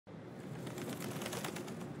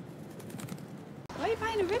Why are you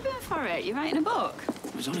buying a ribbon for it? You're writing a book?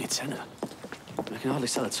 It was only a tenner. I can hardly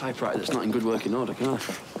sell a typewriter that's not in good working order, can I?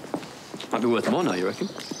 Might be worth more now, you reckon?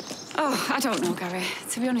 Oh, I don't know, Gary.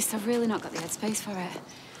 To be honest, I've really not got the headspace for it.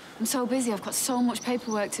 I'm so busy, I've got so much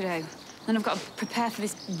paperwork to do. Then I've got to prepare for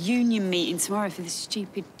this union meeting tomorrow for this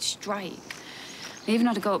stupid strike. I even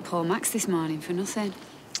had to go at poor Max this morning for nothing.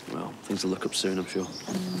 Well, things will look up soon, I'm sure.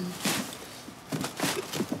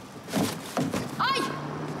 Oi!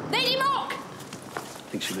 Lady Muck!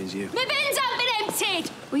 I think she means you. My bins haven't been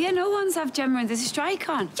emptied! Well, yeah, no one's have Gemma and there's a strike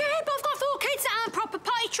on. Yeah, but I've got 4 kids that aren't proper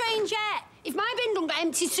potty trained yet. If my bin don't get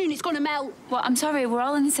emptied soon, it's gonna melt. Well, I'm sorry, we're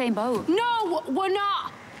all in the same boat. No, we're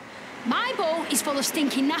not. My boat is full of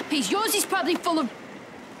stinking nappies. Yours is probably full of,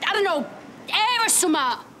 I don't know, air or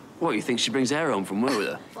something. What, you think she brings air home from work with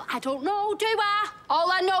her? Well, I don't know, do I?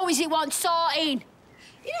 All I know is it wants sorting.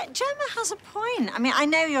 You know, Gemma has a point. I mean, I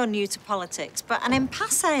know you're new to politics, but an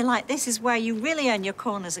impasse like this is where you really earn your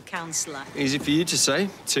corn as a councillor. Easy for you to say.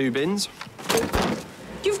 2 bins.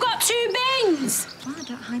 You've got 2 bins. Well, I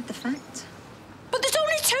don't hide the fact. But there's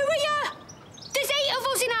only 2 of you. There's 8 of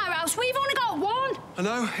us in our house. We've only got 1. I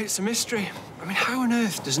know, it's a mystery. I mean, how on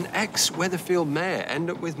earth does an ex-Weatherfield mayor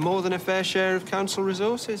end up with more than a fair share of council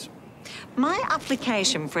resources? My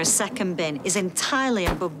application for a second bin is entirely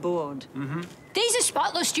above board. These are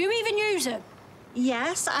spotless. Do you even use them?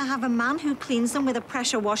 Yes, I have a man who cleans them with a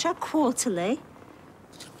pressure washer quarterly.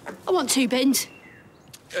 I want 2 bins.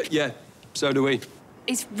 Yeah, so do we.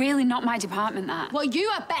 It's really not my department, that. Well, you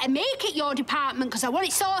had better make it your department, because I want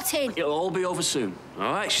it sorted. It'll all be over soon,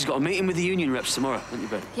 all right? She's got a meeting with the union reps tomorrow, haven't you,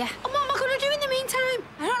 Ben? Yeah. And what am I going to do in the meantime?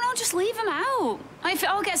 I don't know, just leave them out. Like, if it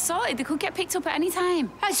all gets sorted, they could get picked up at any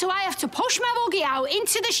time. Right, so I have to push my buggy out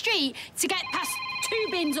into the street to get past 2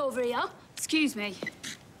 bins over here. Excuse me.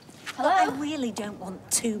 Hello? I really don't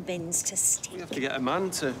want 2 bins to steal. We have to get a man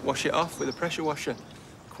to wash it off with a pressure washer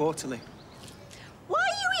quarterly. Why are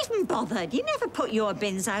you even bothered? You never put your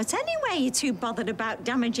bins out anyway. You're too bothered about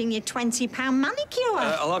damaging your £20 manicure.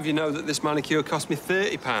 I'll have you know that this manicure cost me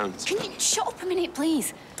 £30. Can you shut up a minute,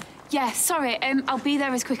 please? Yeah, sorry. I'll be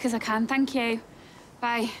there as quick as I can. Thank you.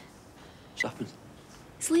 Bye. What's happened?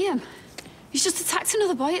 It's Liam. He's just attacked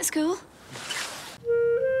another boy at school.